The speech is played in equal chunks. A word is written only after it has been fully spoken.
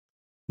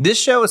This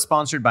show is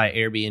sponsored by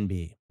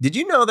Airbnb. Did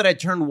you know that I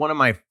turned one of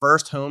my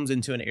first homes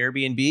into an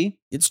Airbnb?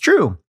 It's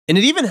true. And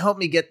it even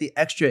helped me get the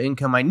extra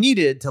income I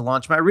needed to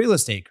launch my real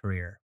estate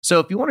career. So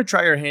if you want to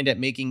try your hand at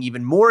making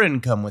even more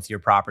income with your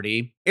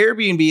property,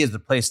 Airbnb is the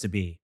place to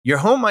be. Your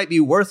home might be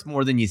worth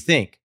more than you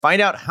think.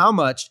 Find out how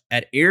much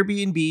at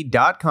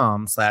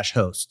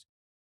airbnb.com/host.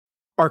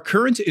 Are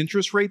current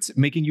interest rates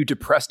making you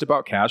depressed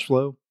about cash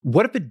flow?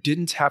 What if it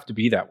didn't have to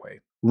be that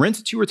way?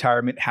 Rent to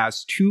Retirement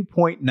has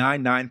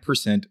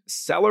 2.99%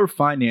 seller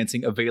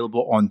financing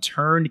available on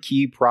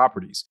turnkey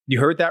properties. You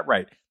heard that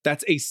right.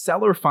 That's a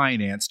seller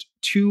financed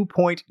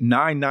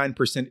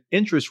 2.99%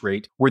 interest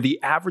rate where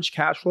the average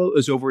cash flow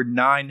is over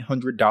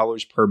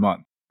 $900 per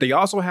month. They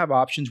also have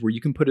options where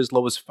you can put as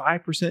low as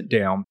 5%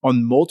 down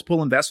on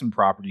multiple investment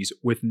properties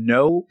with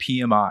no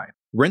PMI.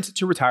 Rent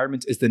to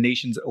Retirement is the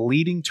nation's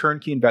leading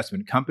turnkey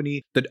investment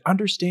company that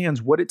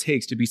understands what it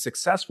takes to be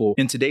successful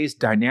in today's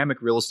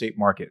dynamic real estate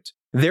market.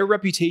 Their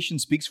reputation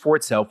speaks for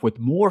itself with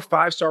more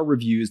 5-star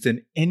reviews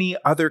than any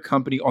other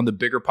company on the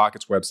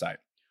BiggerPockets website.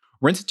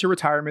 Rent to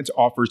Retirement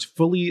offers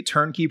fully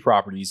turnkey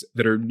properties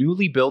that are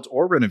newly built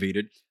or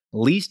renovated,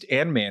 leased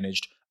and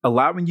managed,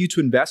 allowing you to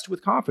invest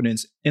with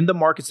confidence in the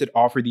markets that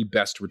offer the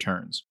best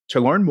returns. To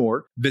learn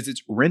more,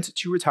 visit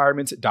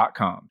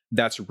renttoretirement.com.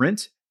 That's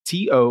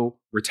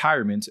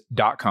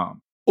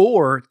renttoretirement.com.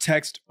 Or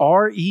text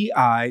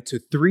REI to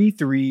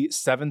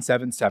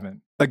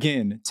 33777.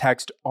 Again,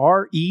 text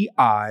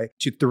REI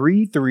to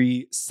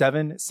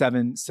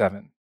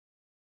 33777.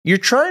 You're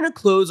trying to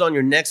close on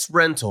your next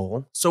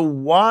rental, so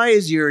why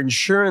is your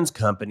insurance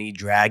company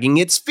dragging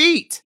its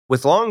feet?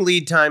 With long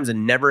lead times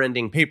and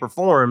never-ending paper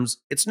forms,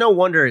 it's no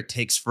wonder it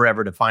takes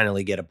forever to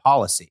finally get a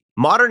policy.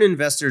 Modern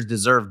investors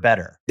deserve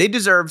better. They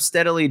deserve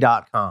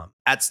Steadily.com.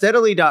 At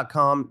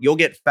Steadily.com, you'll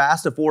get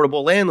fast,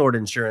 affordable landlord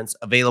insurance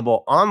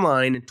available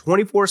online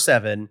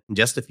 24/7 in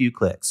just a few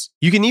clicks.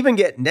 You can even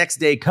get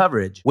next-day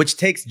coverage, which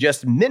takes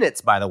just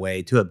minutes, by the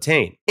way, to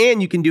obtain.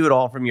 And you can do it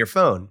all from your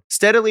phone.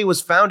 Steadily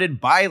was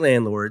founded by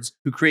landlords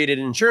who created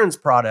insurance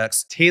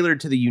products tailored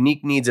to the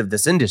unique needs of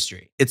this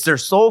industry. It's their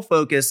sole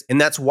focus,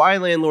 and that's why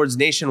landlords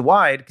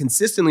nationwide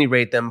consistently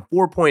rate them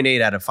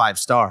 4.8 out of 5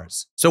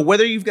 stars. So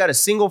whether you've got a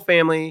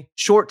single-family,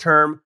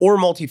 short-term, or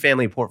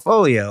multifamily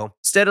portfolio,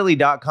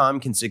 Steadily.com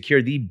can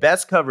secure the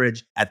best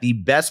coverage at the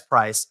best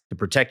price to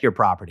protect your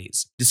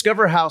properties.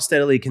 Discover how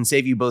Steadily can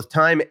save you both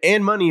time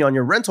and money on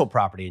your rental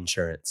property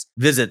insurance.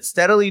 Visit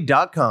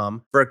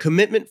Steadily.com for a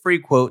commitment-free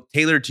quote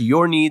tailored to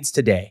your needs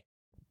today.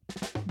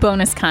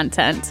 Bonus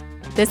content.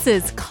 This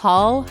is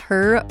Call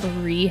Her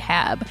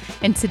Rehab.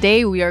 And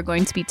today we are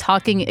going to be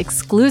talking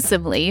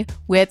exclusively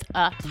with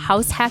a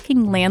house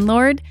hacking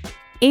landlord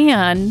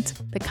and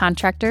the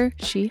contractor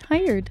she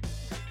hired.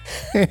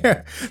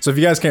 So if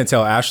you guys can't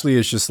tell, Ashley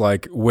is just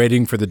like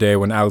waiting for the day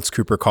when Alex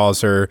Cooper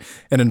calls her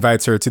and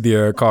invites her to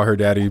the Call Her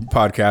Daddy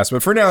podcast.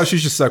 But for now,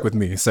 she's just stuck with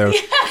me. So,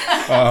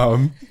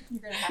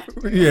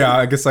 yeah,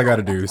 I guess I got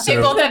to do. So they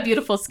both have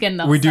beautiful skin,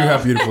 though. We do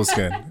have beautiful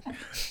skin.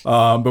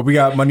 But we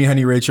got Money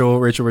Honey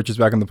Rachel Rich is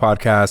back on the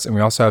podcast. And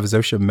we also have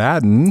Zosha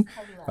Madden.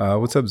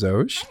 What's up,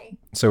 Zosh? Hi.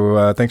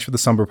 So thanks for the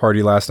slumber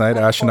party last night.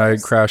 Ash and I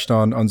crashed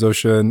on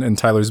Zosha and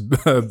Tyler's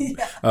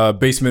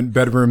basement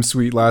bedroom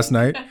suite last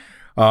night.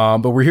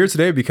 But we're here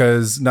today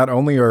because not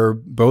only are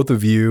both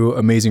of you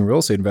amazing real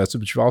estate investors,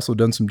 but you've also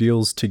done some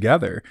deals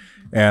together.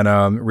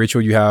 And Rachel,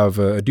 you have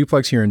a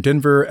duplex here in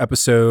Denver,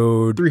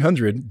 episode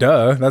 300.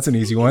 Duh, that's an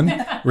easy one.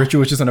 Rachel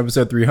was just on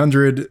episode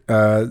 300.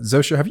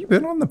 Zosha, have you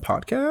been on the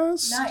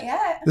podcast? Not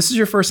yet. This is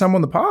your first time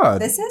on the pod.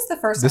 This is the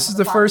first time. This is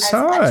the first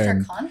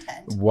time. Extra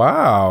content.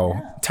 Wow.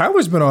 Yeah.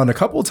 Tyler's been on a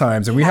couple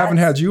times and we haven't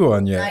had you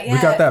on yet. Not yet.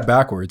 We got that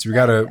backwards. We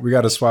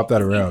gotta swap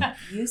that around.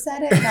 You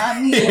said it, not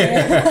me.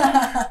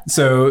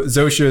 So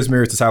Zosha is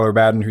married to Tyler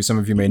Baden, who some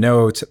of you may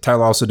know.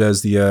 Tyler also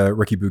does the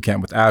Rookie Boot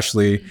Camp with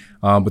Ashley.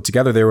 But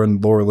together they were in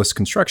Laura List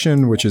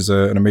Construction, which is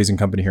an amazing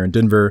company here in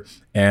Denver.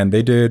 And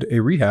they did a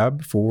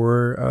rehab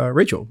for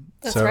Rachel.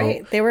 That's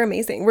right. They were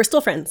amazing. We're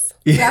still friends.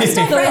 Yeah,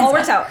 still friends. It all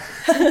works out.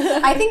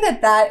 I think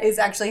that is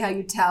actually how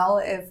you tell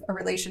if a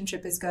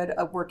relationship is good,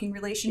 a working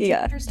relationship.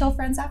 Yeah. You're still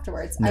friends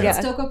afterwards. I would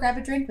still go grab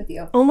a drink with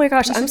you. Oh my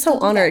gosh, I'm so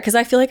honored because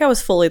I feel like I was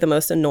fully the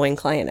most annoying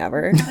client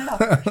ever.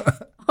 Not at all.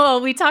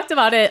 Well, we talked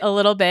about it a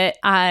little bit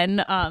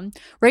on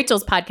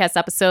Rachel's podcast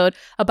episode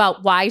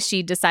about why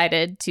she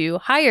decided to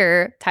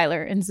hire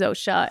Tyler and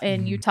Zosha.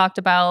 And you talked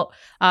about,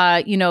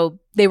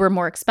 they were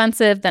more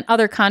expensive than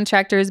other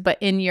contractors, but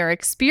in your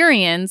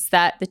experience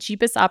that the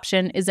cheapest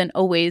option isn't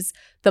always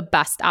the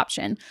best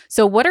option.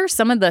 So what are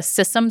some of the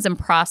systems and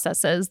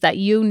processes that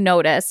you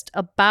noticed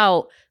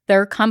about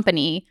their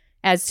company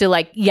as to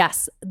like,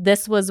 yes,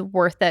 this was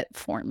worth it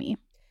for me?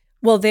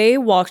 Well, they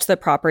walked the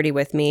property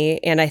with me,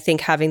 and I think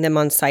having them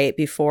on site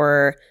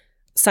before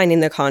signing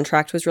the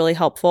contract was really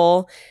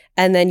helpful.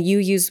 And then you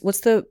use, what's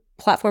the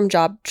platform,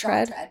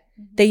 JobTread?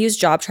 They use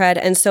JobTread.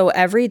 And so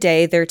every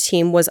day their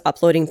team was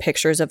uploading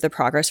pictures of the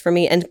progress for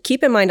me. And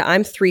keep in mind,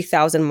 I'm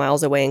 3,000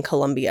 miles away in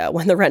Colombia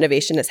when the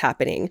renovation is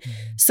happening.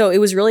 So it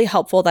was really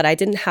helpful that I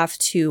didn't have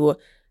to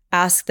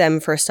ask them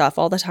for stuff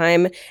all the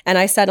time. And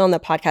I said on the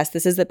podcast,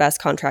 this is the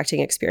best contracting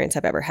experience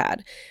I've ever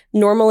had.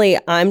 Normally,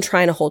 I'm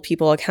trying to hold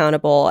people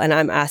accountable and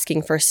I'm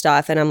asking for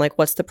stuff and I'm like,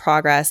 what's the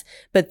progress?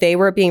 But they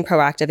were being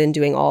proactive in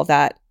doing all of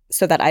that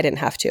so that I didn't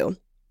have to.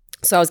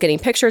 So I was getting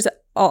pictures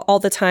all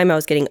the time. I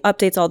was getting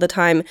updates all the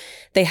time.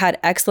 They had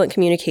excellent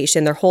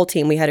communication. Their whole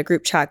team, we had a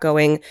group chat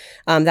going.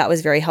 That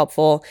was very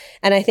helpful.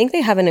 And I think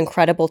they have an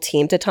incredible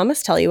team. Did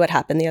Thomas tell you what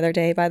happened the other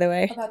day, by the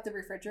way? About the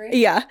refrigerator?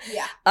 Yeah.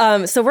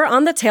 So we're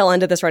on the tail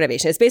end of this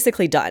renovation. It's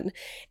basically done.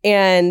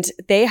 And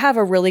they have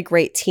a really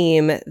great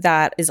team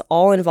that is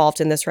all involved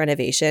in this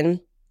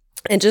renovation.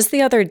 And just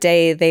the other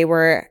day, they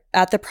were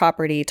at the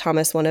property,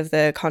 Thomas, one of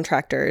the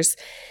contractors,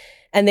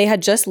 and they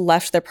had just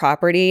left the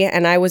property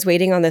and I was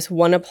waiting on this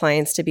one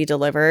appliance to be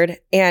delivered.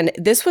 And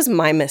this was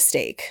my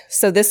mistake.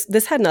 So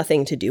this had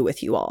nothing to do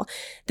with you all.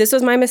 This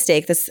was my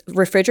mistake. This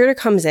refrigerator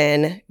comes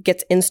in,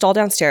 gets installed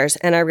downstairs,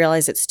 and I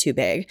realize it's too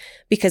big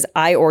because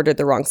I ordered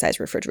the wrong size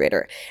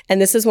refrigerator.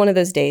 And this is one of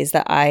those days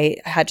that I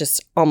had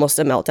just almost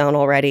a meltdown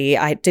already.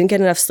 I didn't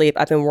get enough sleep.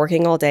 I've been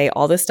working all day.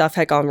 All this stuff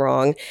had gone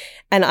wrong.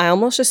 And I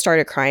almost just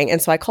started crying.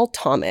 And so I called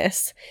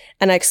Thomas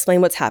and I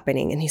explained what's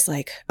happening. And he's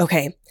like,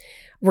 okay,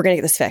 we're going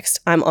to get this fixed.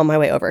 I'm on my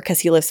way over because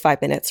he lives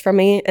 5 minutes from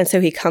me. And so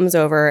he comes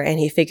over and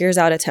he figures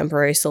out a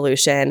temporary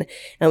solution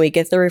and we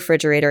get the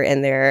refrigerator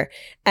in there.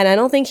 And I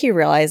don't think he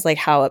realized like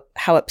how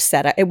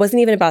upset it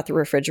wasn't even about the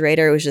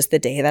refrigerator. It was just the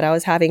day that I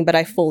was having, but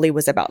I fully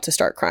was about to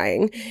start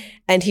crying.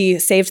 And he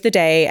saved the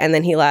day and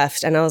then he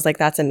left. And I was like,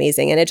 that's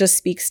amazing. And it just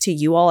speaks to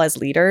you all as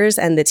leaders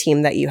and the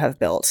team that you have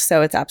built.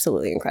 So it's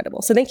absolutely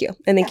incredible. So thank you.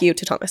 And thank you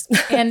to Thomas.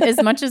 And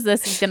as much as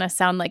this is going to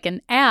sound like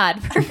an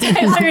ad for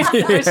Tyler and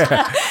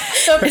Zosha,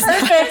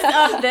 the purpose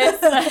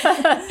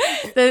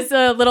of this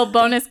little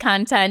bonus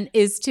content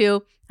is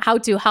to how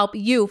to help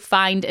you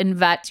find and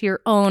vet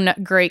your own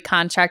great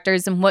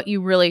contractors and what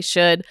you really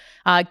should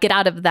get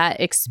out of that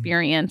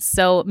experience.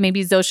 So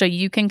maybe Zosha,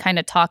 you can kind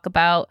of talk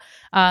about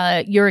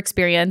your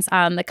experience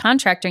on the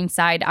contracting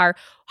side.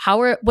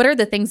 What are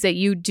the things that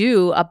you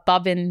do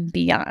above and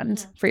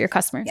beyond for your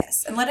customer?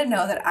 Yes, and let it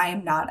know that I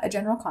am not a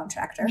general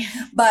contractor,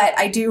 but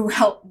I do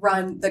help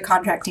run the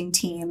contracting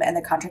team and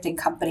the contracting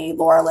company,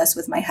 Laurelist,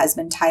 with my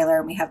husband,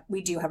 Tyler.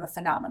 We do have a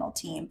phenomenal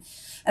team.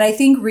 And I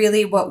think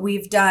really what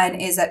we've done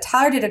is that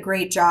Tyler did a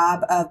great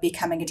job of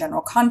becoming a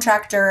general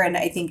contractor. And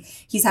I think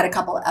he's had a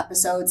couple of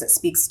episodes that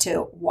speaks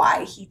to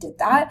why he did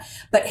that.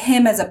 But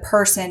him as a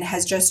person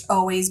has just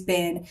always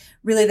been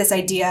really this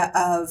idea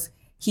of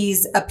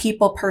he's a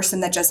people person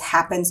that just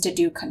happens to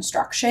do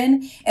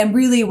construction. And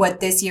really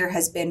what this year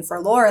has been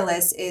for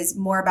Laurelist is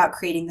more about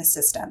creating the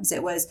systems.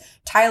 It was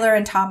Tyler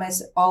and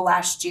Thomas all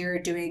last year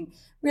doing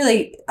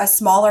really a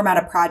smaller amount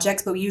of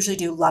projects, but we usually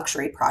do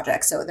luxury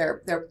projects. So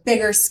they're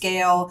bigger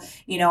scale,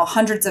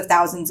 hundreds of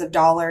thousands of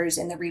dollars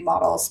in the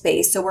remodel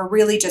space. So we're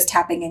really just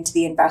tapping into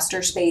the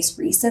investor space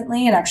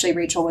recently. And actually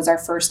Rachel was our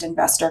first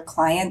investor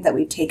client that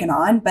we've taken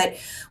on. But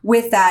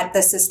with that,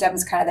 the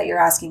systems kind of that you're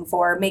asking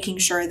for, making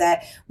sure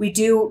that we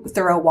do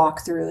thorough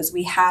walkthroughs.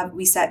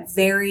 We set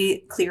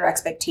very clear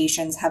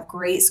expectations, have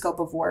great scope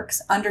of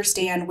works,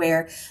 understand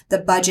where the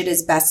budget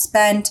is best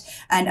spent,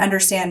 and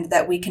understand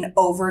that we can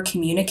over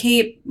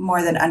communicate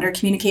more than under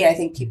communicate. I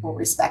think people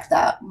respect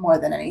that more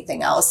than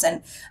anything else.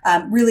 And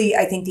really,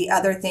 I think the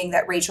other thing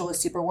that Rachel was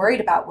super worried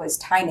about was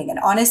timing. And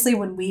honestly,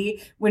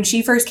 when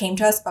she first came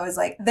to us, I was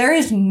like, there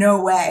is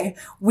no way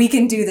we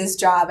can do this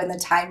job in the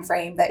time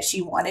frame that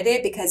she wanted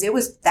it, because it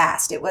was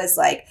fast. It was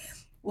like,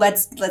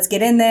 let's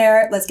get in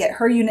there, let's get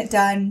her unit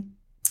done,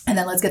 and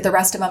then let's get the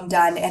rest of them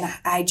done. And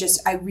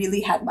I really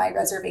had my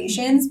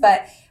reservations,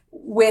 but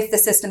with the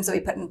systems that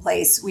we put in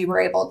place, we were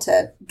able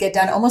to get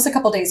done almost a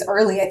couple days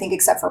early, I think,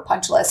 except for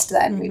punch list.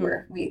 Then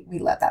we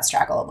let that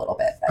straggle a little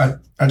bit.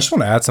 I just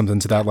want to add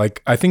something to that.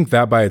 Like, I think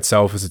that by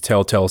itself is a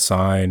telltale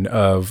sign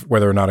of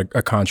whether or not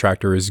a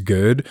contractor is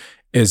good,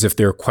 is if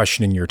they're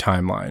questioning your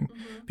timeline.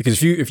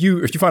 Because if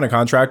you find a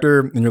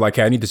contractor and you're like,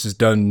 hey, I need this is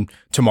done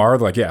tomorrow,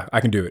 they're like, yeah, I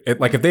can do it.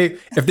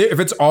 If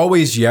it's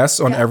always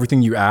yes on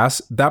everything you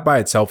ask, that by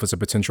itself is a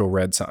potential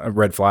red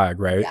flag,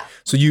 right? Yeah.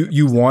 So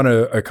you want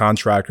a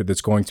contractor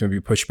that's going to maybe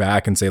push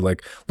back and say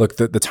like, look,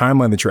 the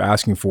timeline that you're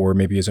asking for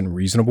maybe isn't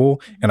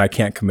reasonable and I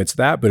can't commit to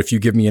that. But if you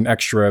give me an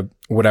extra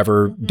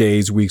whatever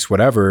days, weeks,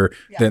 whatever,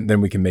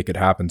 then we can make it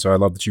happen. So I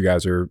love that you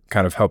guys are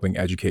kind of helping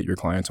educate your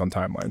clients on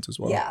timelines as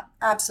well. Yeah,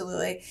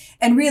 absolutely.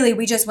 And really,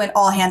 we just went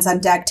all hands on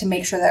deck to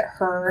make sure that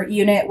her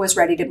unit was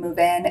ready to move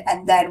in.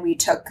 And then we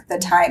took the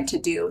time to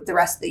do the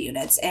rest of the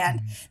units.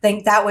 And I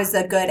think that was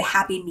a good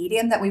happy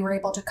medium that we were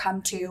able to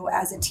come to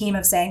as a team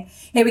of saying,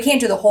 hey, we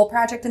can't do the whole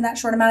project in that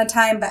short amount of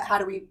time, but how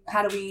do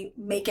we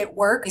make it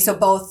work so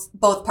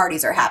both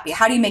parties are happy?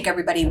 How do you make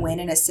everybody win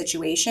in a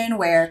situation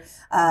where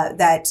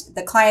that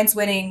the client's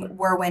winning,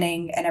 we're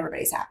winning, and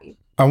everybody's happy?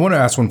 I want to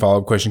ask one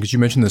follow-up question because you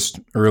mentioned this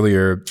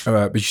earlier,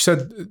 but you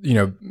said,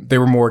 they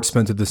were more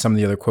expensive than some of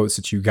the other quotes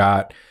that you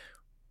got.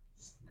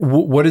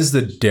 What is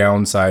the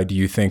downside, do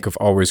you think, of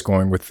always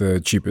going with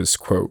the cheapest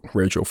quote,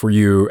 Rachel, for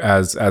you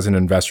as an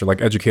investor?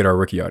 Like, educate our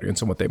rookie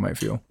audience on what they might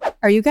feel.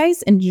 Are you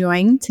guys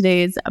enjoying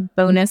today's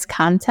bonus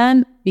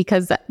content?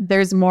 Because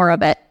there's more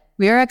of it.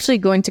 We are actually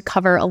going to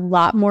cover a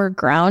lot more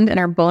ground in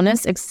our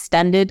bonus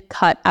extended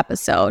cut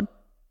episode.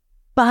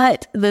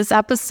 But this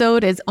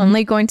episode is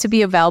only going to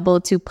be available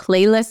to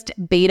playlist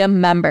beta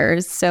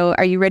members. So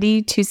are you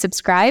ready to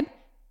subscribe?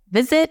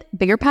 Visit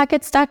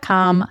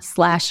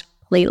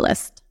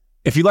biggerpockets.com/playlist.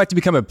 If you'd like to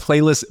become a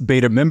playlist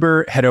beta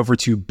member, head over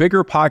to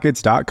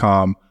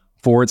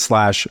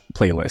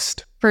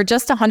biggerpockets.com/playlist. For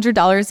just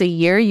 $100 a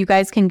year, you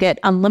guys can get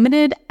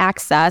unlimited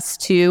access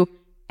to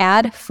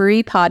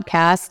ad-free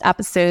podcast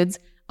episodes,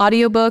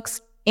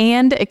 audiobooks,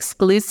 and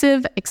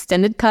exclusive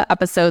extended cut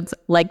episodes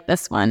like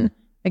this one.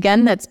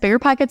 Again, that's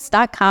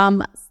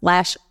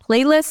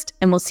biggerpockets.com/playlist,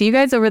 and we'll see you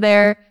guys over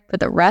there for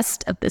the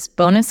rest of this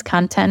bonus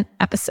content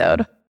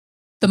episode.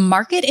 The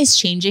market is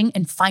changing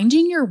and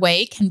finding your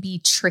way can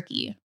be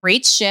tricky.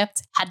 Rates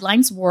shift,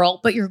 headlines whirl,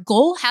 but your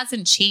goal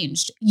hasn't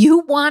changed.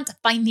 You want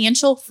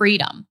financial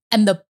freedom.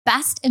 And the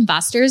best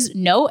investors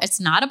know it's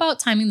not about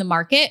timing the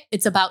market,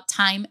 it's about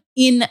time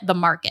in the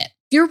market.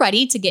 If you're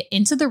ready to get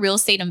into the real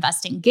estate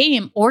investing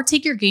game or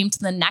take your game to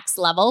the next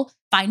level,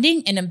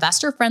 finding an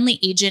investor-friendly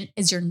agent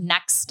is your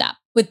next step.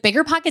 With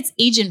BiggerPockets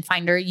Agent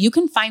Finder, you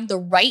can find the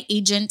right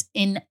agent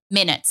in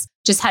minutes.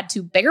 Just head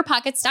to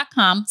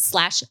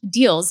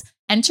biggerpockets.com/deals,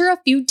 enter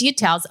a few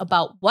details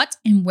about what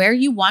and where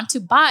you want to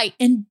buy,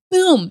 and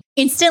boom,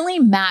 instantly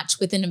match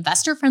with an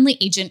investor-friendly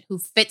agent who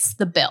fits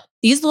the bill.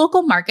 These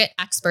local market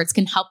experts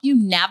can help you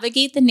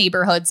navigate the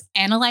neighborhoods,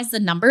 analyze the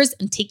numbers,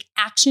 and take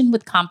action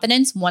with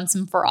confidence once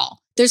and for all.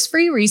 There's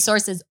free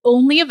resources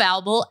only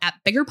available at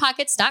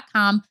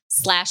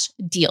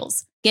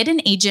biggerpockets.com/deals. Get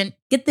an agent,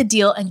 get the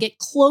deal, and get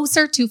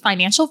closer to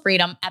financial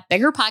freedom at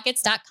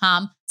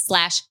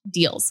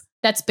biggerpockets.com/deals.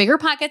 That's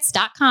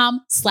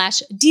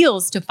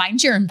biggerpockets.com/deals to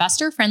find your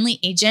investor-friendly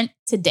agent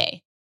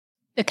today.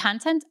 The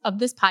content of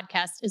this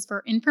podcast is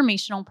for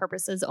informational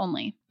purposes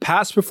only.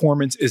 Past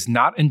performance is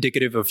not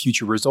indicative of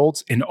future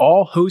results, and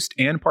all host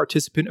and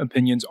participant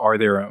opinions are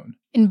their own.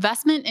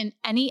 Investment in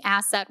any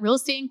asset, real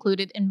estate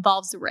included,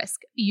 involves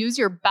risk. Use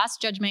your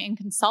best judgment and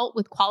consult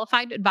with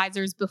qualified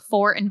advisors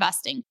before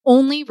investing.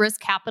 Only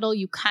risk capital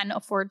you can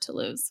afford to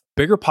lose.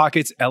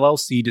 BiggerPockets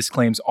LLC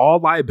disclaims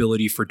all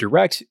liability for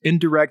direct,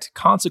 indirect,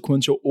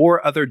 consequential, or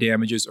other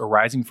damages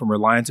arising from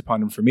reliance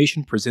upon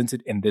information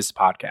presented in this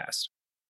podcast.